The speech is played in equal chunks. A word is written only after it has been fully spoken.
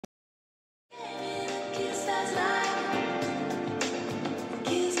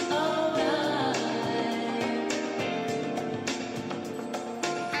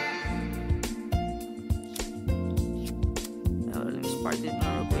Spark this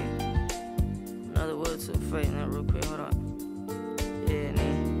blunt real quick. Another wood to the face, now real quick, hold on. Yeah,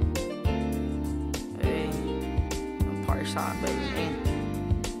 nigga. Hey, party shot, baby, nigga.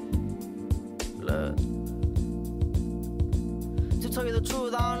 Look. To tell you the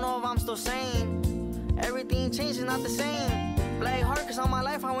truth, I don't know if I'm still sane. Everything changing, not the same. Black heart, cause all my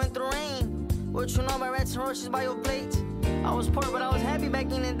life I went through rain. What you know about rats and roaches by your plates? I was poor, but I was happy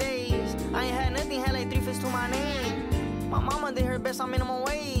back in the days. I ain't had nothing, had like 3 fifths to my name. My mama did her best on minimum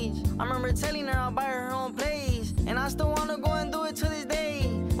wage. I remember telling her I'll buy her own place. And I still wanna go and do it to this day.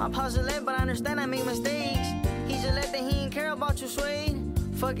 My pops just left, but I understand I make mistakes. He just left and he ain't care about you, Suede.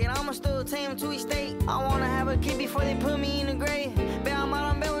 Fuck it, I'ma still take him to his state. I wanna have a kid before they put me in the grave. Bet I'm out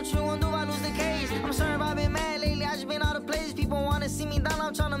on bed, what you gonna do if I lose the case? I'm sorry if I've been mad lately, I just been out of place. People wanna see me down,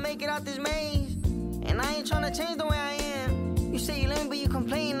 I'm tryna make it out this maze. And I ain't tryna change the way I am. You say you love me, but you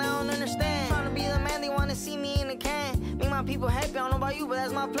complain, I don't understand. Tryna be the man, they wanna see me in the can. Make my people happy, I don't know about you, but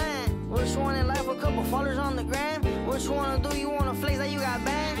that's my plan. What you want in life, a couple followers on the gram? What you wanna do, you wanna flex that you got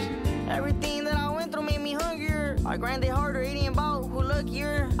bands? Everything that I went through made me hungrier. I grinded harder, it ain't about who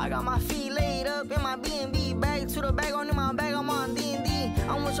luckier. I got my feet laid up in my B&B. Bag to the bag, on in my bag, I'm on D&D.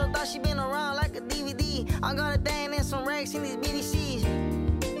 I'm with your thought, she been around like a DVD. I got a thing and some racks in these BDCs.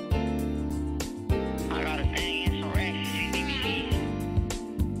 I got a thing and some racks in these BDCs.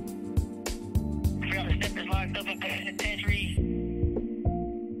 Free all the steppers locked up in penitentiary.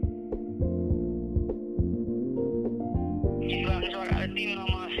 You got this, I got a demon on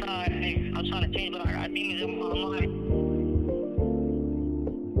my side. Hey, I'm trying to change, but I got demons in my mind.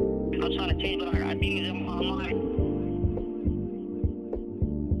 I'm trying to change, but I got demons in my mind.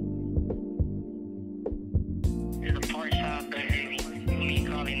 It's a party shop, baby. Me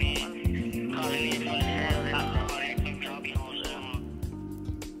calling in from the cell. I'll be home soon.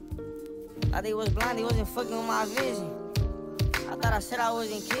 I think it was blind, he wasn't fucking with my vision. I thought I said I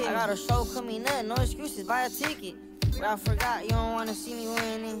wasn't kidding. I got a show coming up, no excuses, buy a ticket. But I forgot, you don't wanna see me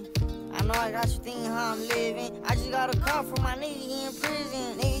winning. I know I got you thinking how I'm living. I just got a call from my nigga, he in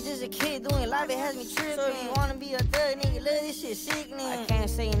prison. Nigga just a kid doing life, it has me tripping. So if you wanna be a thug, nigga, love this shit sickening. I can't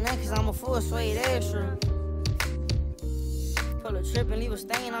say nothing cause I'm a full Suede extra. Pull a trip and leave a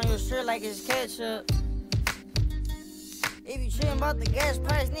stain on your shirt like it's ketchup. If you tripping about the gas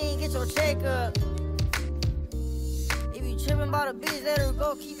price, nigga, get your check up. If you tripping about a bitch, let her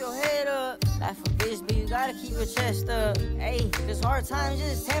go, keep your head up. Life a bitch, but you gotta keep your chest up. Hey, cause hard times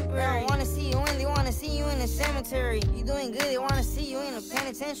just temporary. They wanna see you in, they wanna see you in the cemetery. You doing good, they wanna see you in the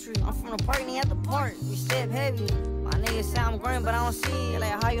penitentiary. I'm from the park, and at the park, we step heavy. My niggas say I'm growing, but I don't see it.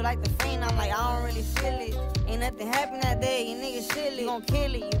 Like how you like the fame, I'm like, I don't really feel it. Ain't nothing happened that day, you niggas silly. You gon'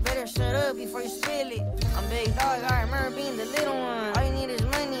 kill it, you better shut up before you spill it. I'm big dog, I remember being the little one. All you need is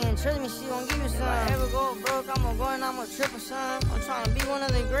money, and trust me, she gon' give you some. If I ever go broke, I'ma go and I'ma trip or son. I'm tryna be one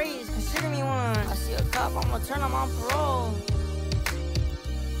of the greats, consider me one. I see a cop, I'ma turn him on parole.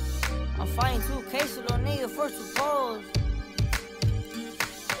 I'm fighting 2 cases, little nigga, first 2 poles.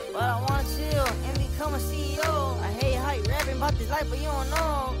 But I wanna chill and become a CEO. I hate how you rapping about this life, but you don't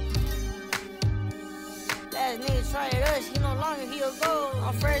know. Last nigga tried us, he no longer, he'll go.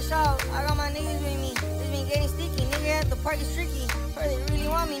 I'm fresh out, I got my niggas with me. It's been getting sticky, nigga at the park is tricky. Heard they really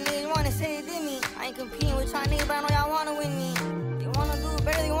want me, niggas wanna say they did me. I ain't competing with y'all niggas, but I know y'all wanna win me. They wanna do it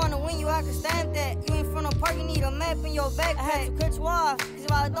better, they wanna win you, I can stamp that. You ain't from the park, you need a map in your backpack. I had to cut you off, cause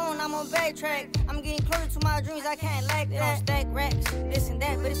if I don't, I'm on backtrack. I'm getting closer to my dreams, I can't lack that. They don't stack racks, this and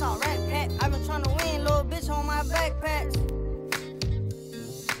that, but it's all rap pack. I've been trying to win, little bitch on my backpacks.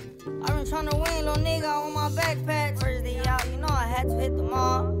 I've been trying to win, little nigga on my backpack. First day out, you know I had to hit the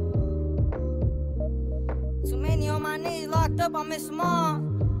mall. Too many on my knees locked up, I miss them all.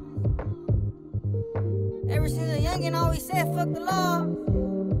 Ever since a youngin', I always said fuck the law.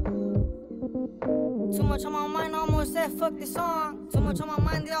 Too much on my mind, I almost said fuck this song. Too much on my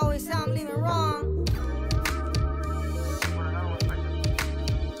mind, they always say I'm leaving wrong.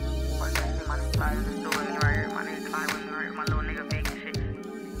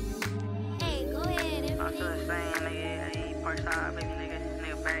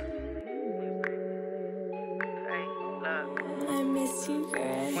 I miss you,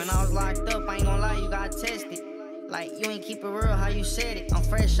 girl. When I was locked up, I ain't gon' lie, you got tested. Like, you ain't keep it real, how you said it. I'm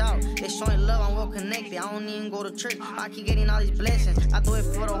fresh out, they showing love, I'm well connected. I don't even go to church, I keep getting all these blessings. I do it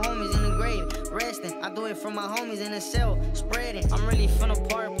for the homies in the grave, resting. I do it for my homies in the cell, spreading. I'm really finna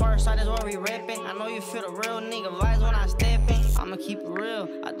part side is where we reppin'. I know you feel the real nigga vibes when I step in. I'ma keep it real,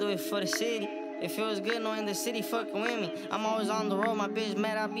 I do it for the city. It feels good knowing the city fucking with me. I'm always on the road, my bitch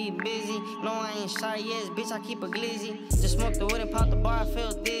mad I be busy. No, I ain't shy, yes, bitch, I keep a glizzy. Just smoke the wood and pop the bar, I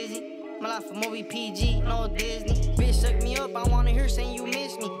feel dizzy. My life a movie PG, no Disney. Bitch suck me up, I wanna hear saying you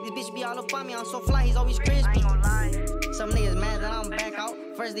miss me. This bitch be all up on me, I'm so fly, he's always crispy. I ain't gon' lie. Some niggas mad that I'm back out.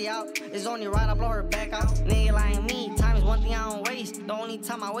 First day out, it's only right, I blow her back out. Nigga like me, time is one thing I don't waste. The only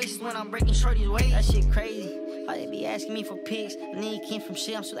time I waste is when I'm breaking shorty's waist. That shit crazy. Why they be asking me for pics? A nigga came from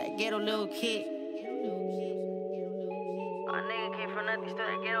shit, I'm still that ghetto little kid. A nigga came from nothing, still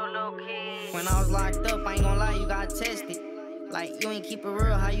that ghetto little kid. When I was locked up, I ain't gon' lie, you got tested. Like, you ain't keep it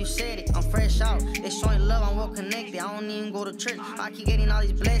real how you said it. I'm fresh out, they showing love, I'm well connected. I don't even go to church, I keep getting all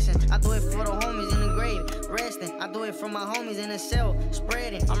these blessings. I do it for the homies in the grave, resting. I do it for my homies in the cell,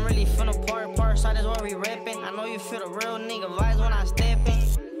 spreading. I'm really finna part side is what we reppin'. I know you feel the real nigga vibes when I step in.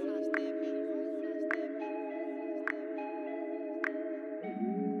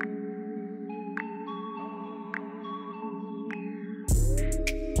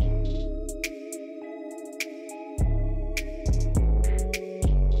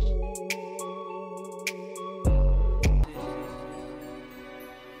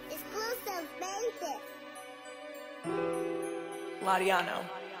 Mariano.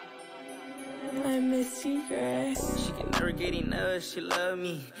 I miss you, girl. She can never get enough, she love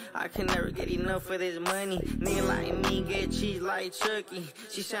me. I can never get enough for this money. Nigga like me get cheese like Chucky.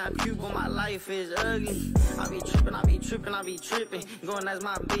 She sound cute, but my life is ugly. I be trippin'. Going as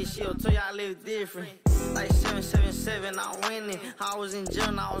my bitch, she'll tell you I live different. Like 777, I'm winning. I was in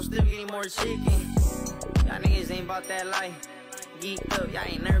jail, now I'm still getting more chicken. Y'all niggas ain't about that life. Geeked up, y'all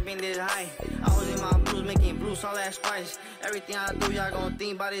ain't never been this high. I was in my blues, making blues, all that spice. Everything I do, y'all gon'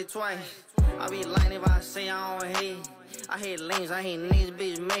 think about it twice. I be lying if I say I don't hate. I hate lames, I hate niggas,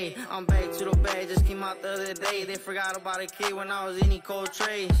 bitch made. I'm back to the bag, just came out the other day. They forgot about a kid when I was in these cold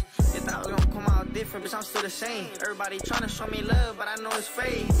trades. They thought I was gonna come out different, bitch, I'm still the same. Everybody tryna show me love, but I know it's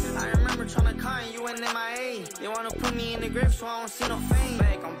fake. I remember tryna call you in MIA. They wanna put me in the grave so I don't see no fame.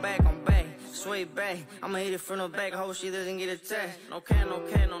 I'm back. Suede back, I'ma hit it from the back, hope she doesn't get attacked. No cat.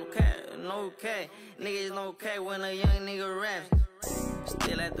 Niggas no cat when a young nigga raps.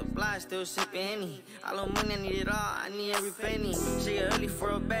 Still at the block, still sippin' Henny. I love money, I need it all, I need every penny. She get ugly for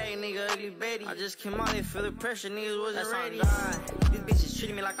a bag, nigga, ugly Betty. I just came out, they feel the pressure, niggas wasn't ready. These bitches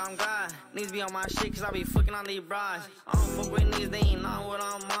treating me like I'm God. Niggas be on my shit, cause I be fucking on these brides. I don't fuck with niggas, they ain't on what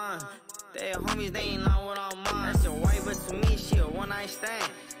I'm on. They homies, they ain't on what I'm on. That's a white, but to me, she a one-night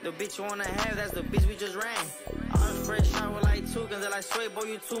stand. The bitch you wanna have, that's the bitch we just ran. I was fresh out with like 2 guns, they like, Suede, boy,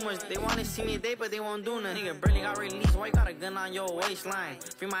 you too much. They wanna see me date, but they won't do nothing. Nigga barely got released, why you got a gun on your waistline?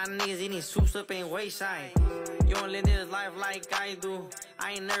 Free my niggas eating soups up in wayside. You don't live this life like I do.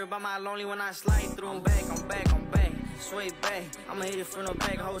 I ain't never by my lonely when I slide through. I'm back. Suede back, I'ma hit it from the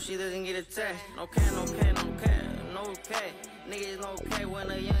back, hope she doesn't get attacked. No cat. Niggas no cat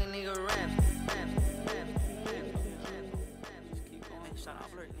when a young nigga raps.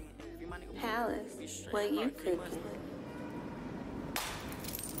 Palace, what you cooking?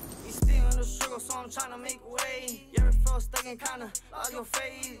 You still in the struggle, so I'm tryna make way. You ever felt stuck and kinda lost your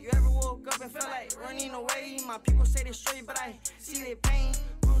faith? You ever woke up and felt like running away? My people say they straight, but I see their pain.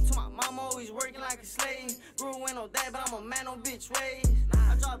 Grew to my mama, always working like a slave. Grew with no dad, but I'm a man, no bitch ways.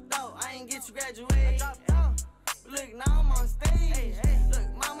 I dropped out, I ain't get to graduate. Look, now I'm on stage.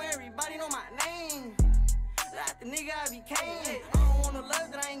 Look, mama, everybody know my name. Like the nigga I became. I don't want no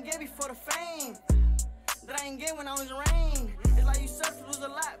love that I ain't get before the fame. That I ain't get when I was in rain. It's like you suffer, lose a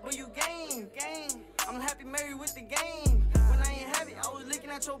lot, but you gain. I'm happy married with the game. When I ain't happy, I was looking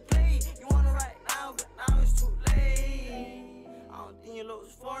at your plate. You want it right now, but now it's too late. I don't think your love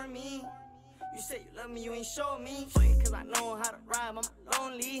was for me. You say you love me, you ain't show me. Cause I know how to ride, I'm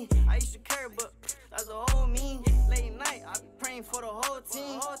lonely. I used to care, but that's a whole me. Late night, I be praying for the whole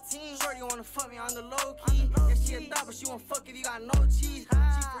team. Shorty wanna fuck me on the low key. Yeah, she a thot, but she won't fuck if you got no cheese. She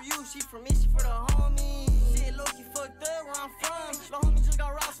for you, she for me, she for the homie. Shit, low key fucked up where I'm from. The homie just got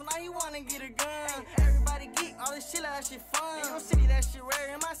robbed, so now he wanna get a gun. Everybody geek, all this shit like that shit fun. In your city, that shit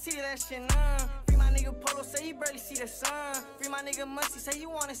rare, in my city, that shit none. Free my nigga Polo, say he barely see the sun. Free my nigga Musty, say he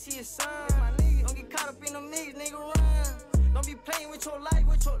wanna see his son. Don't get caught up in the mix, nigga, run. Don't be playing with your life,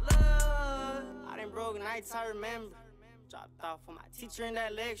 with your love. I done broke nights, I remember. Dropped off for my teacher in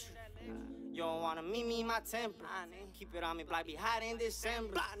that lecture. You don't wanna meet me in my temper. Keep it on me, black be hot in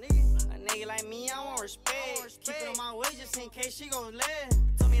December. A nigga like me, I want respect. Keep it on my way just in case she goes left.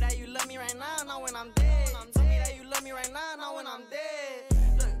 Tell me that you love me right now, not when I'm dead. Tell me that you love me right now, not when I'm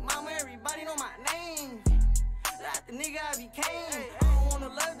dead. Look, mama, everybody know my name. Like the nigga I became. I don't want no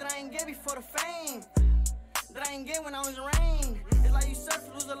love that I ain't get before the fame. That I ain't get when I was in rain. It's like you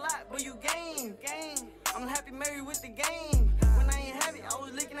suffer, lose a lot, but you gain.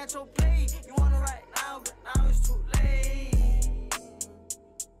 at your plate. You want it right now, but now it's too late.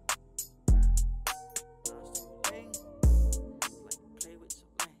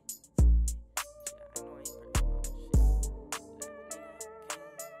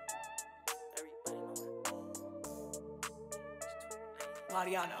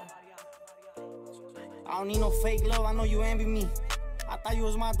 Mariano. I don't need no fake love, I know you envy me. I thought you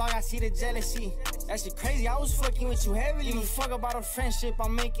was my dog, I see the jealousy. That shit crazy, I was fucking with you heavily. You fuck about a friendship,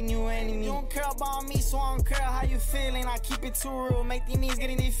 I'm making you enemy. You don't care about me, so I don't care how you feeling. I keep it too real, make these niggas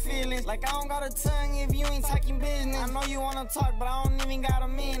getting their feelings. Like I don't got a tongue if you ain't talking business. I know you wanna talk, but I don't even got a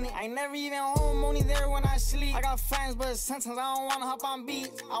minute. I ain't never even home, only there when I sleep. I got fans, but sometimes I don't wanna hop on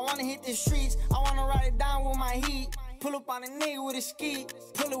beats. I wanna hit the streets, I wanna ride it down with my heat. Pull up on a nigga with a ski.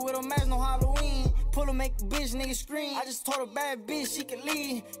 Pull it with a mask, no Halloween. Pull up, make a bitch, nigga scream. I just told a bad bitch she can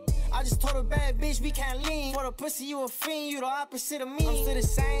leave. I just told a bad bitch we can't lean. For the pussy, you a fiend, you the opposite of me. I'm still the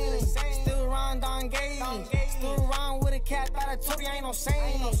same, still around Don Gay. Still around with a cat, thought I told you I ain't no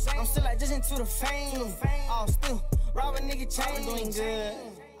saint. I'm still like just into the fame. Oh, still rob a nigga chain. I'm doing good,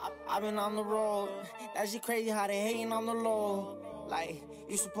 I've been on the road. That shit crazy how they hating on the low. Like,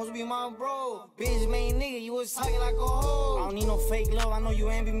 you supposed to be my bro. Bitch made nigga, you was talking like a hoe. I don't need no fake love, I know you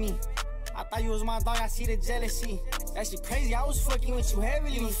envy me. I thought you was my dog, I see the jealousy. That shit crazy, I was fucking with you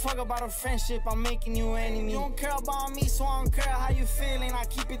heavily. You fuck about a friendship, I'm making you enemy. You don't care about me, so I don't care how you feeling. I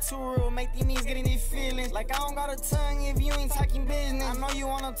keep it too real, make these niggas getting their feelings. Like I don't got a tongue if you ain't talking business. I know you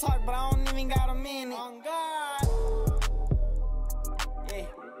wanna talk, but I don't even got a minute. On God. Yeah,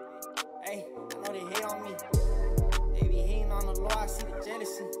 hey, I know they hate on me. They be hating on the law, I see the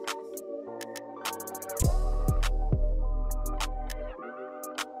jealousy.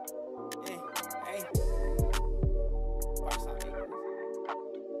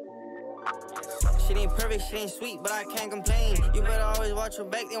 Shit ain't perfect, shit ain't sweet, but I can't complain. You better always watch your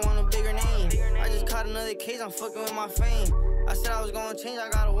back, they want a bigger name. I just caught another case, I'm fucking with my fame. I said I was gonna change, I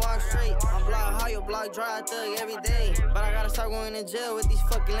gotta walk straight. I'm block high, your block dry, I thug every day. But I gotta start going to jail with these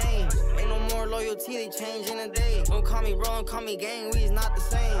fucking lanes. Ain't no more loyalty, they change in a day. Don't call me bro, don't call me gang, we is not the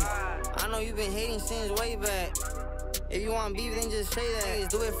same. I know you been hating since way back. If you want beef, then just say that. Niggas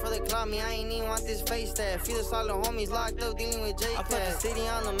do it for the clout, me, I ain't even want this face tag. Feel the solid homies locked up, dealing with J. I put the city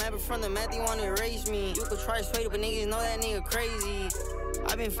on the map in front of the map, they wanna erase me. You could try Suede, but niggas know that nigga crazy.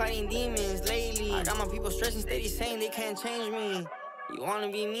 I've been fighting demons lately. I got my people stressing, steady saying they can't change me. You wanna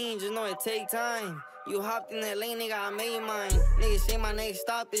be mean, just know it take time. You hopped in that lane, nigga, I made mine. Niggas say my next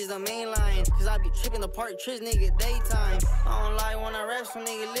stop is the main line. Cause I be tripping the park trips, nigga, daytime. I don't lie when I rap, so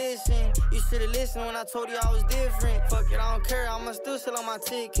nigga, listen. You should've listened when I told you I was different. Fuck it, I don't care, I'ma still sell on my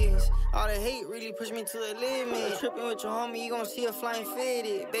tickets. All the hate really pushed me to the limit. Tripping with your homie, you gon' see a flying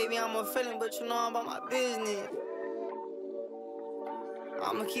fitted. Baby, I'm a felon, but you know I'm about my business.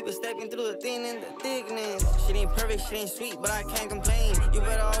 I'ma keep it stepping through the thin and the thickness. Shit ain't perfect, shit ain't sweet, but I can't complain. You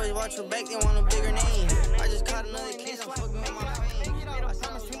better always watch your back, they want a bigger name. I just caught another case, I'm fucking with my fame. I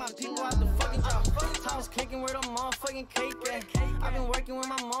promise to my people out the fucking job. Thomas clicking where the motherfucking cake at. I've been working with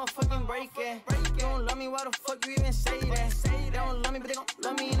my motherfucking break at. You don't love me, why the fuck you even say that? They don't love me, but they gon'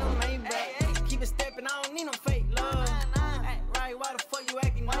 love me in a Maybach. Keep it stepping, I don't need no fake love. Right, why the fuck you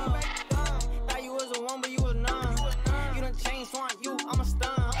acting dumb? Thought you was a one, but you was none. You done changed, so on you, I'm a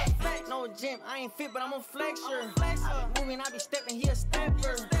stun. No gym, I ain't fit, but I'm a flexer. I be moving, I be stepping, he a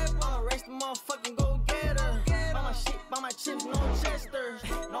stepper. I'ma race the motherfucking go-getter. Buy my shit, buy my chips, no Chester.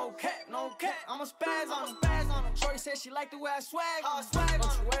 No cap, I'm a spaz on him. Shorty said she like the way I swag. Don't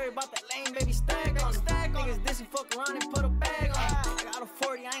you worry about that lane, baby, stag on him. Niggas dissing, fuck around and put a bag on him. I got a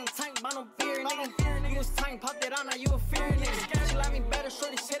 40, I ain't tight, by no beer, nigga. You was tight, pop that out, now you a fear, nigga. She like me better,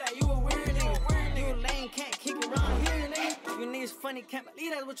 shorty said that you a weird nigga. You a lame, can't kick around here, nigga. You niggas funny, can't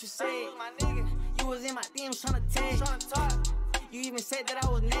believe that's what you said. My nigga, you was in my DMs tryna tag. You even said that I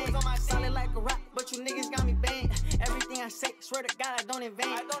was next. Solid like a rock, but you niggas got me banned. Everything I say, swear to God, I don't invent.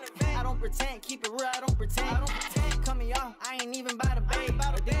 I don't pretend, keep it real, I don't pretend. Cut me off, I ain't even by the bag.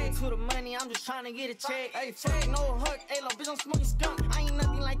 Addicted to the money, I'm just trying to get a check. Hey, fuck, no hook, hey, little bitch, I'm smoking skunk. I ain't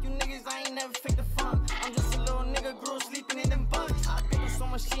nothing like you niggas, I ain't never faked the funk. I'm just a little nigga, grew sleeping in them bunks. I think so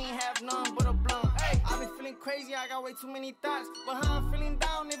much, she ain't have none but a blunt. Hey, I been feeling crazy, I got way too many thoughts. But how I'm feeling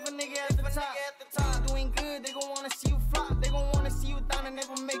down if a nigga at the top. Doing good, they gon' wanna see you flop. They gon' wanna see you down and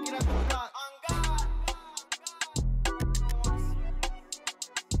never make it out the block. On God.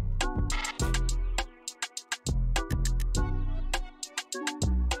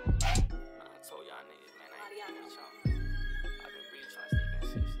 I told y'all niggas, man, I ain't with y'all. I've been really trying to stay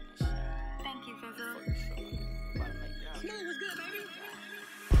consistent and shit. Thank you, Fizzle. Smooth was good, baby.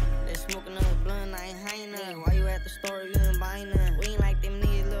 They smoking on the blunt, I ain't high enough. Why you at the store, you ain't buying none? We ain't like them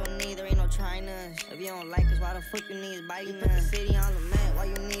niggas, little you don't like us, why the fuck you niggas biting us? Put the city on the map, why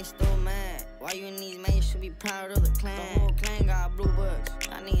you niggas still mad? Why you niggas man should be proud of the clan? The whole clan got blue books.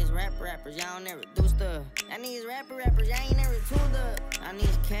 Y'all niggas rappers, y'all never do stuff. Y'all niggas rappers, y'all ain't never tooled up. Y'all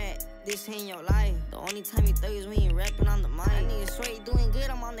niggas cat, this ain't your life. The only time you thug is when you rapping on the mic. Y'all niggas Suede doing good,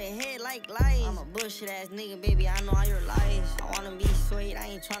 I'm on their head like lies. I'm a bullshit ass nigga, baby, I know all your lies. I wanna be Suede, I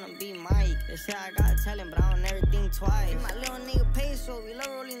ain't tryna be Mike. They say I got talent, but I don't never think twice. My little nigga peso, we love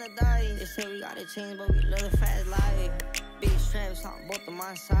rolling the dice. They say we gotta change, but we love the fast life. Big straps on both of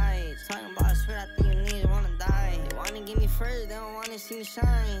my sides. Talking about Suede, I think you niggas wanna die. They wanna get me first, they don't wanna see me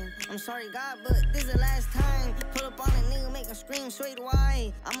shine. I'm sorry God, but this is the last time. Pull up on a nigga, make him scream, Suede,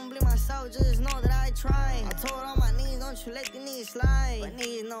 why? I'ma blame myself, just know that I tried. I told all my niggas, don't you let the niggas slide. But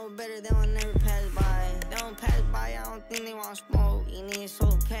niggas know better, they will never pass by. They don't pass by, I don't think they want smoke. You niggas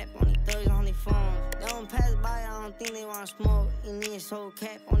so cap, only thugs, only phones. They don't pass by, I don't think they want smoke. You niggas so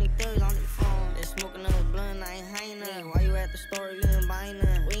cap, only thugs, only phones. They smoking another blunt, I ain't high enough. Why you at the store if you ain't buying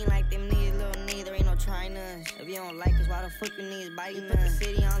none? We ain't like them niggas, little niggas, there ain't no trying us. If you don't like us, why the fuck you niggas biting us? Put the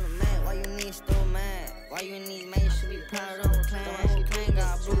city on the map, why you niggas still mad? Why you niggas man should be proud of the clan? The whole clan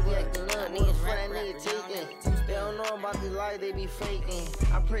got blue books. Niggas rapping, they don't know about this life, they be faking.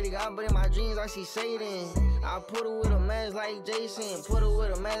 I pray to God, but in my dreams I see Satan. I put her with a mask like Jason. Put her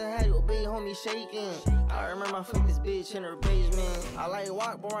with a mask, had your big homie shaking. I remember I fucked this bitch in her basement. I like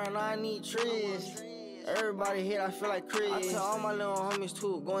walk, but right now I need trees. Everybody here, I feel like Chris. I tell all my little homies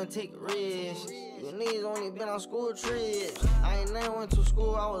too, go and take a risk. You niggas only been on school trips. I ain't never went to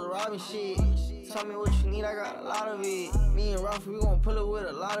school, I was robbing shit. Tell me what you need, I got a lot of it. Me and Ralfy, we gon' pull it with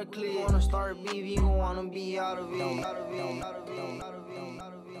a lot of clips. Wanna start beef, you gon' wanna be out of it.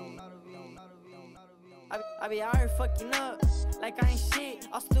 I be out here fucking up, like I ain't shit.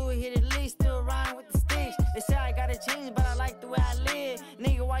 I'll still hit it lit, still riding with the sticks. They say I gotta change, but I like the way I live.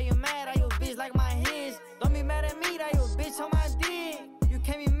 Nigga, why you mad? I your bitch like my hits. Don't be mad at me, that your bitch on my dick. You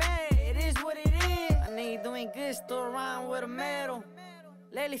can't be mad, it is what it is. A nigga doing good, still around with a medal.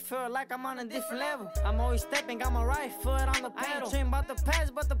 Lately feel like I'm on a different level. I'm always stepping, got my right foot on the pedal. I ain't dream about the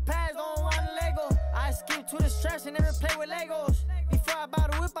past, but the past don't want a Lego. I skip to the straps and never play with Legos. Before I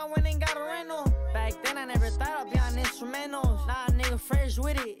bought a whip, I went and got a rental. Back then I never thought I'd be on instrumentals. Nah, nigga fresh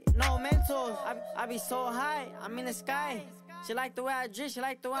with it, no mentals. I be so high, I'm in the sky. She like the way I dress, she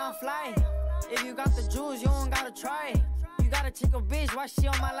like the way I fly. If you got the jewels, you don't gotta try. You gotta check a bitch, why she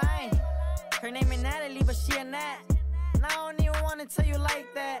on my line? Her name is Natalie, but she a Nat. And I don't even wanna tell you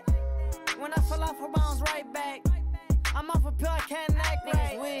like that. When I fell off, I bounce right back. I'm off a pill, I can't act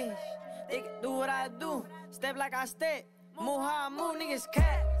right. Niggas wish they can do what I do. Step like I step, move how I move, niggas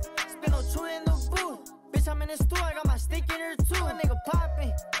cat. Spin no true in the booth. Bitch, I'm in the store, I got my stick in her too. A nigga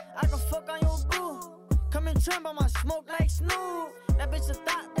poppin', I can fuck on your boo. Come and trim by my smoke like Snoop. That bitch a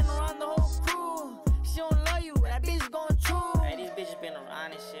thought, been around the whole crew. She don't love you, that bitch gon' chew. Hey, these bitches been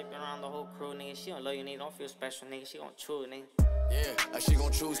around and shit, been around the whole crew, nigga. She don't love you, nigga, don't feel special, nigga. She gon' chew, nigga. Yeah, she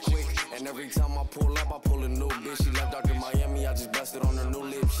gon' choose quick. And every time I pull up, I pull a new bitch. She left out to Miami, I just busted on her new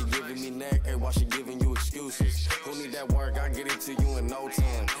lips. She giving me neck, hey, while she giving you excuses. Who need that work? I get it to you in no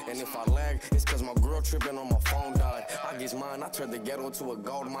time. And if I lag, it's cause my girl tripping on my phone died. I get mine, I turn the ghetto to a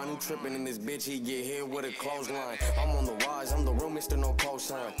gold mine. Who tripping in this bitch, he get hit with a clothesline. I'm on the rise, I'm the real Mr. No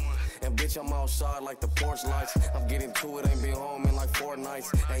cosign. And bitch, I'm outside like the porch lights. I'm getting to it, ain't been home in like 4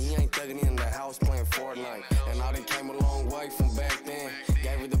 nights. And he ain't thugging in the house playing Fortnite. And I done came a long way from back then.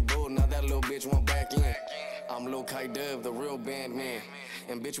 Gave her the boot, now that little bitch went back in. I'm Lil Kai Dub, the real band man.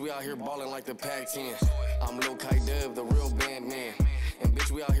 And bitch, we out here ballin' like the Pac-10. I'm Lil Kai Dub, the real band man. And bitch,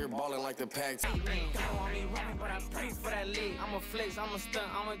 we out here ballin' like the Pac-10. Don't want me running, but I pray for that leg. I'ma flex, I'ma stunt,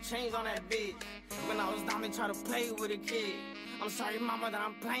 I'ma change on that bitch. When I was down, they try to play with a kid. I'm sorry, mama, that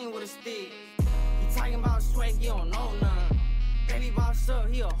I'm playing with a stick. He talking about swag, he don't know none. Baby boss up,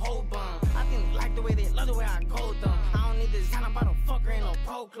 he a whole bum. I think they like the way they love the way I go dumb. I don't need this kind of bottle fucker in no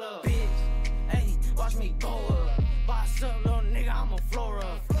pro club. Bitch, hey, watch me go up. Boss up, little nigga, I'm a floor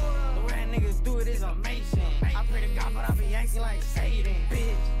up. The way that niggas do it is amazing. I pray to God, but I be acting like Satan.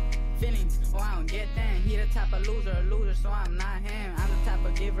 Bitch. Feelings, oh I don't get them. He the type of loser, so I'm not him. I'm the type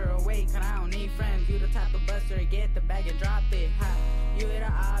of giver away, cause I don't need friends. You the type of buster, get the bag and drop it, ha. You hit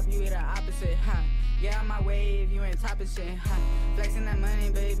the op, you hit the opposite, ha. Get out my way if you ain't topping shit, ha. Flexing that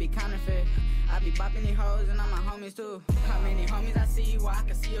money, baby, counterfeit. I be bopping these hoes and all my homies too. How many homies I see? Well, I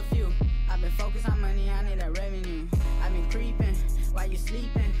can see a few. I been focused on money, I need that revenue. I been creeping while you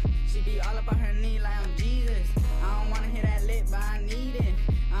sleeping. She be all up on her knee like I'm Jesus. I don't wanna hear that lit, but I need it.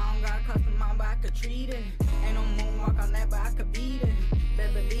 I don't got a custom on, but I could treat it. Ain't no moonwalk on that, but I could beat it.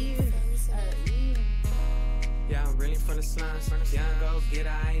 Better believe it. Yeah, I'm really from the the slums. Young go get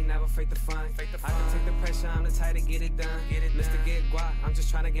I ain't never fake the fun. I can take the pressure, I'm the type to get it done. Mr. Get guap, I'm just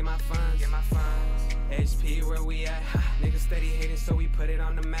trying to get my funds. HP, where we at? Niggas steady hating, so we put it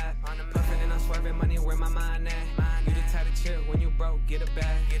on the map. Puffin' and I'm swerving, money where my mind at. You the type to chill when you broke, get a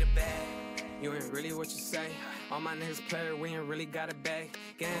bag. You ain't really what you say. All my niggas player, we ain't really got a bag.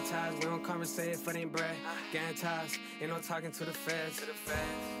 Gang ties, we don't conversate if it ain't bread. Gang ties, ain't no talking to the feds.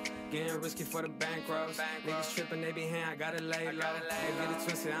 Getting risky for the bankrolls. Niggas tripping, they be hand, I gotta lay low. Don't get it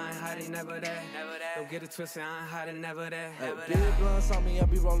twisted, I ain't hiding, never that. Don't get it twisted, I ain't hiding, never that. Hey, big blunts on me, I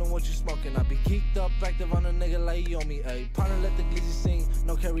be rolling what you smoking. I be geeked up, active on a nigga like you on me, ayy. Partner, let the glizzy sing,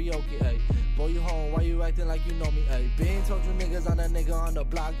 no karaoke, ayy. Boy, you home, why you acting like you know me, ayy? Been told you niggas I'm that nigga on the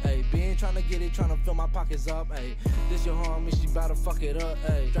block, ayy. Been tryna get it, tryna fill my pockets up, ayy. This your homie, she bout to fuck it up,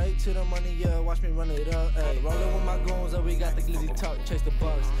 ayy. Straight to the money, yeah, watch me run it up, ayy. Rolling with my goons, we got the glizzy tuck, chase the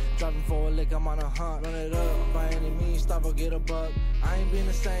bucks. Driving for a lick, I'm on a hunt, run it up. By any means, stop or get a buck. I ain't been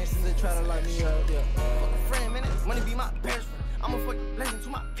the same since they try to light me up, yeah. Fuck a friend, man, money be my best friend. I'm a fucking blessing to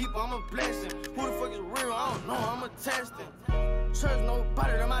my people, I'm a blessing. Who the fuck is real? I don't know, I'm a testing. Trust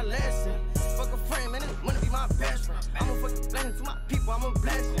nobody, that's my lesson. Fuck a friend, man, money be my best friend. I'm a fucking blessing to my people, I'm a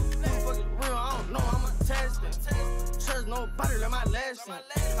blessing. Who the fuck is real? I don't know, I'm a testing. Trust nobody, that's my lesson.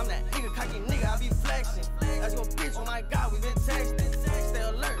 I'm that nigga, cocky nigga, I be flexing. Let's go, bitch, oh my God, we been texting. Stay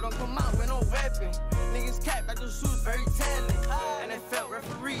alert, don't come out with no weapon. Niggas cap like the shoes, very telling. And it felt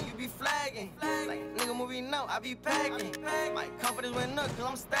referee, you be flagging. Like nigga moving out, I be packing. My confidence went up, cause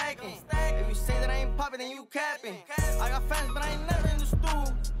I'm stacking. If you say that I ain't popping, then you capping. I got fans, but I ain't never in the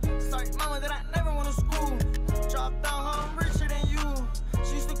stool. Sorry, mama, that I never went to school. Dropped down, how I'm richer than you.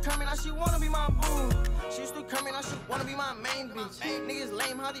 She used to come in, now she wanna be my boo. She used to come in, now she wanna be my main bitch. Niggas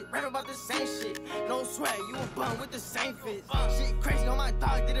lame, how they rap about the same shit. No swag, you a bum with the same fit. Shit crazy on my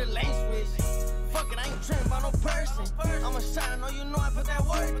dog, did a lane switch. Fuck it, I ain't tripping about no person. I'm a shot, I know you know I put that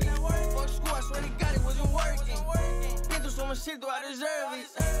work in. Fuck school, I swear to God it wasn't working. Been through so much shit, do I deserve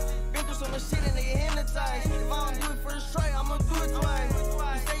it? Been through so much shit and they get hypnotized. If I don't do it for the strike, I'ma do it twice.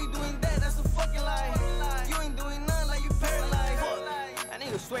 You say you doing that, that's a fucking lie. You ain't doing nothing like you paralyzed. That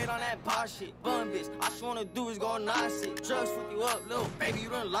nigga Suede on that bar shit. Bun bitch, all she wanna do is go nice it. Drugs fuck you up, little baby, you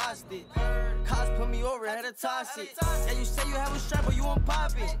done lost it. Cops put me over, had to toss it. Yeah, you say you have a strap, but you won't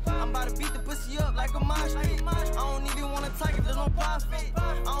pop it. I'm about to beat the pussy up like a mosh pit. I don't even wanna talk if there's no profit.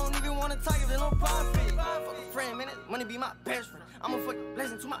 I don't even wanna talk if there's no profit. Fuck a friend, man, that money be my best friend. I'm a fucking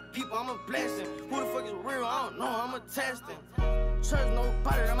blessing to my people, I'm a blessing. Who the fuck is real? I don't know, I'm a testing. Trust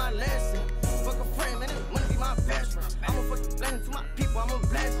nobody, that's my lesson. Fuck a friend, man, that money be my best friend. I'm a fucking blessing to my people, I'm a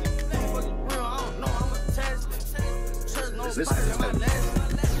blessing. Who the fuck is real? I don't know, I'm a testing. Trust nobody, that's my lesson.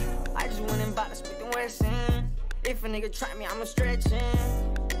 I just went and bought a Smith & Wesson. If a nigga try me, I'ma stretch him.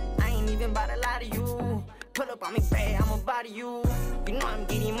 I ain't even bout to lie to you. Pull up on me bad, I'ma body you. You know I'm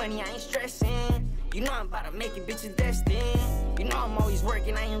getting money, I ain't stressing. You know I'm about to make it, bitch, it's destined. You know I'm always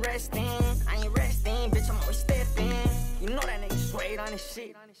working, I ain't resting. Bitch, I'm always stepping. You know that nigga Suede on his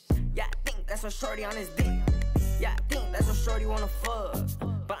shit. Yeah, I think that's what shorty on his dick. Yeah, I think that's what shorty wanna fuck.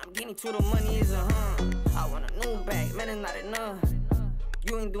 But I'm getting to the money, is a I want a new bag, man, it's not enough.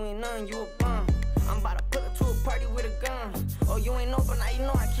 You ain't doing nothing, you a bum. I'm about to pull up to a party with a gun. Oh, you ain't know, but now you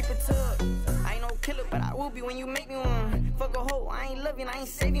know I keep it tough. I ain't no killer, but I will be when you make me one. Fuck a hoe, I ain't loving, I ain't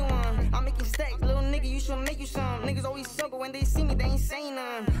saving one. I'm making stacks, little nigga, you should make you some. Niggas always suck, but when they see me, they ain't saying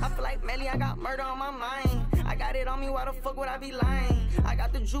none. I feel like Melly, I got murder on my mind. I got it on me, why the fuck would I be lying? I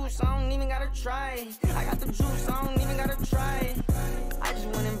got the juice, I don't even gotta try. I got the juice, I don't even gotta try. I just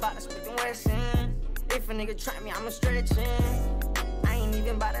went and bought a Smith & Wesson. If a nigga try me, I'ma stretch him. I ain't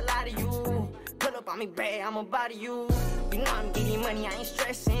even bout to lie to you. Pull up on me bad, I'ma body you. You know I'm getting money, I ain't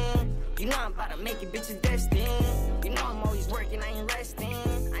stressing. You know I'm about to make it, bitch, it's destined. You know I'm always working, I ain't resting.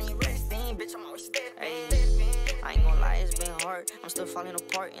 Bitch, I'm always stepping. I ain't gonna lie, it's been hard. I'm still falling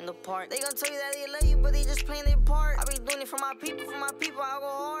apart in the park. They gon' tell you that they love you, but they just playing their part. I be doing it for my people, I go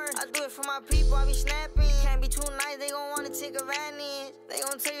hard. I do it for my people, I be snapping. Can't be too nice, they gon' wanna take advantage. They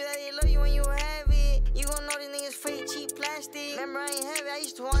gon' tell you that they love you when you have it. You gon' know these niggas fake, cheap plastic. Remember, I ain't heavy, I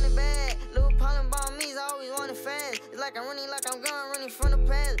used to want it bad. Little problem about me is I always want it fast. It's like I'm running from the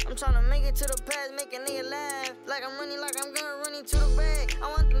past. I'm tryna make it to the past, make a nigga laugh. Like I'm running to the bag. I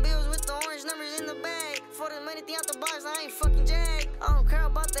want them bills with the orange numbers in the bag. For the money thing out the box, I ain't fucking jack. I don't care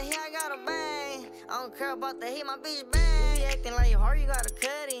about the hate, I got a bag. I don't care about the hate, my bitch bad. You be acting like you hard, you gotta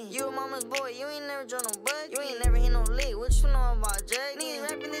cut it. You a mama's boy, you ain't never drawn no bucket. You ain't never hit no lick, what you know about Jake? Niggas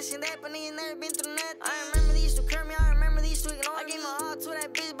rapping this and that, but niggas never been through nothing. I remember they used to curb me, I remember they used to ignore me. I gave my heart to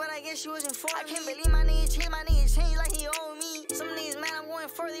that bitch, but I guess she wasn't for me. I can't believe my niggas changed like he owed me. Some niggas mad I'm going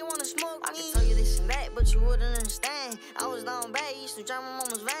further, they wanna smoke me. I can tell you this and that, but you wouldn't understand. gang. I was down bad, used to drive my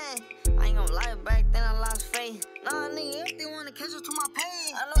mama's van. I ain't gonna lie, back then I lost faith. Nah, nigga, if they wanna catch up to my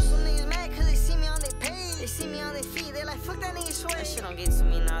page. I know some niggas mad cause they see me on their page. They see me on their feet, they like, fuck that nigga Suede. That shit don't get to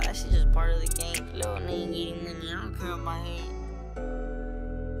me now, that shit just part of the game. Little nigga getting money, I don't care about my head.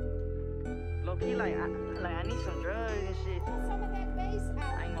 Low-key, like I need some drugs and shit. Some of that bass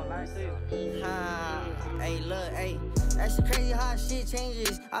out. I ain't gonna lie to you. Hey, look, hey. That shit crazy how shit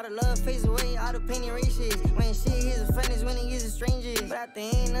changes. All the love fades away, all the pain erases. When shit hits the funniest, when it gets the strangest. But at the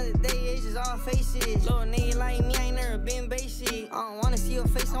end of the day, it's just all faces. Little nigga like me, I ain't never been basic. I don't wanna see your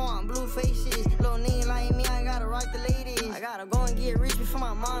face, I want blue faces. Little nigga like me, I gotta rock the ladies. I gotta go and get rich before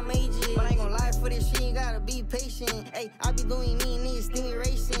my mom made it. But I ain't gonna lie, for this shit, you gotta be patient. Hey, I be doing me, niggas still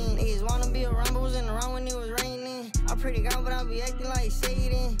racing. Niggas wanna be around, but wasn't around when it was raining. I pray to God, but I be acting like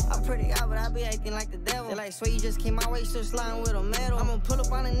Satan. I pray to God, but I be acting like the devil. They like, Suede, you just came my way, still sliding with a medal. I'ma pull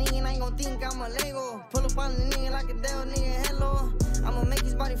up on a nigga and I ain't gon' think I'm a Lego. Pull up on the nigga like a devil, nigga, hello. I'ma make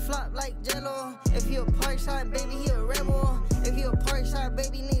his body flop like Jello. If he a park side, baby, he a rebel. If he a park side,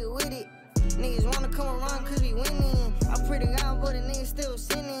 baby, nigga with it. Niggas wanna come around cause we winning. I pray to God, but the nigga still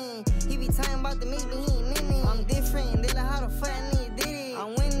sinning. He be talking about the mix, but he ain't in it. I'm different, they like how the fuck that nigga did it.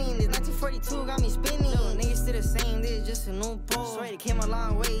 I'm winning, this 1942 got me spinning. Little niggas still the same, this is just a new pole. Suede came a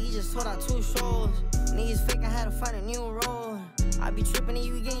long way, he just sold out 2 shows. Niggas fake, I had to find a new role. I be tripping and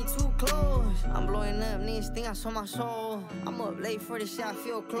you getting too close. I'm blowing up, niggas think I sold my soul. I'm up late for this shit, I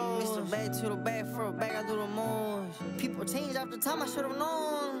feel close. Mr. Bad to the bad, for a bag, I do the most. People change after time, I should've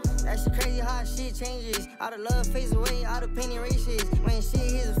known. That shit crazy how shit changes. All the love fades away, all the pain erases. When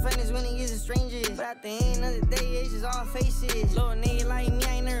shit hits the funniest, when it gets the strangest. But at the end of the day, it's just all faces. Little nigga like me,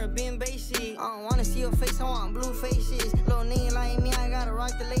 I ain't never been basic. I don't wanna see your face, I want blue faces. Little nigga like me, I gotta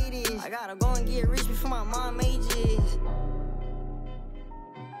rock the ladies. I gotta go and get rich before my mom ages.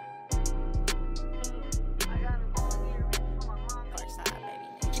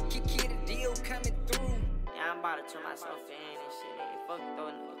 I'm about to turn myself in and shit, nigga. Fuck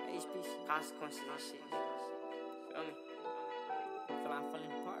throwing HPC consequences and shit, nigga. Feel me? I feel I'm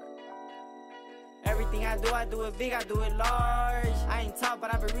falling apart. Everything I do it big, I do it large. I ain't top,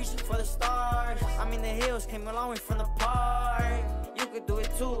 but I been reaching for the stars. I'm in the hills, came a long way from the park. You could do it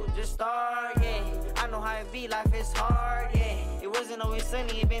too, just start, yeah. I know how it be, life is hard, yeah. It wasn't always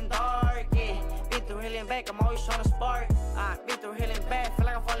sunny, it been dark, yeah. Been through hell and back, I'm always trying to spark. Been through hell and back, feel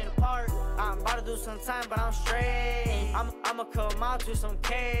like I'm falling apart. I'm about to do some time, but I'm straight. I'ma come out to some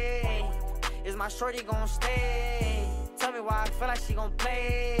K. Is my shorty gon' stay? Tell me why I feel like she gon'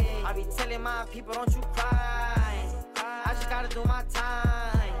 play. I be telling my people, don't you cry. I just gotta do my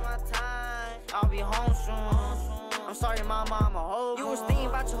time. I'll be home soon. I'm sorry, mama, I'm a hoe. You was thinking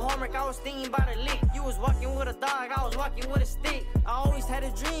about your homework, I was thinking about a lick. You was walking with a dog, I was walking with a stick. I always had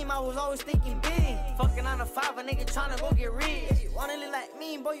a dream, I was always thinking big. Fucking on a 5, a nigga tryna go get rich. If you wanna live like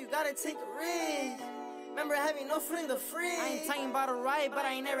me, boy, you gotta take a risk. Remember having no food in the fridge. I ain't talking about a ride, but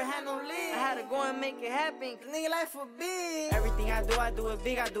I ain't never had no lid. I had to go and make it happen, cause nigga life for big. Everything I do it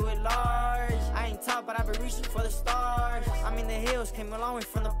big, I do it large. I ain't top, but I been reaching for the stars. I'm in the hills, came a long way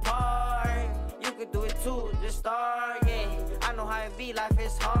from the park. You could do it too, just start, yeah. I know how it be, life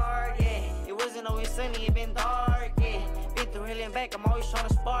is hard, yeah. It wasn't always sunny, it been dark, yeah. Been through hell and back, I'm always trying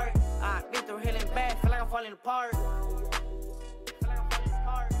to spark. Been through hell and back, feel like I'm falling apart.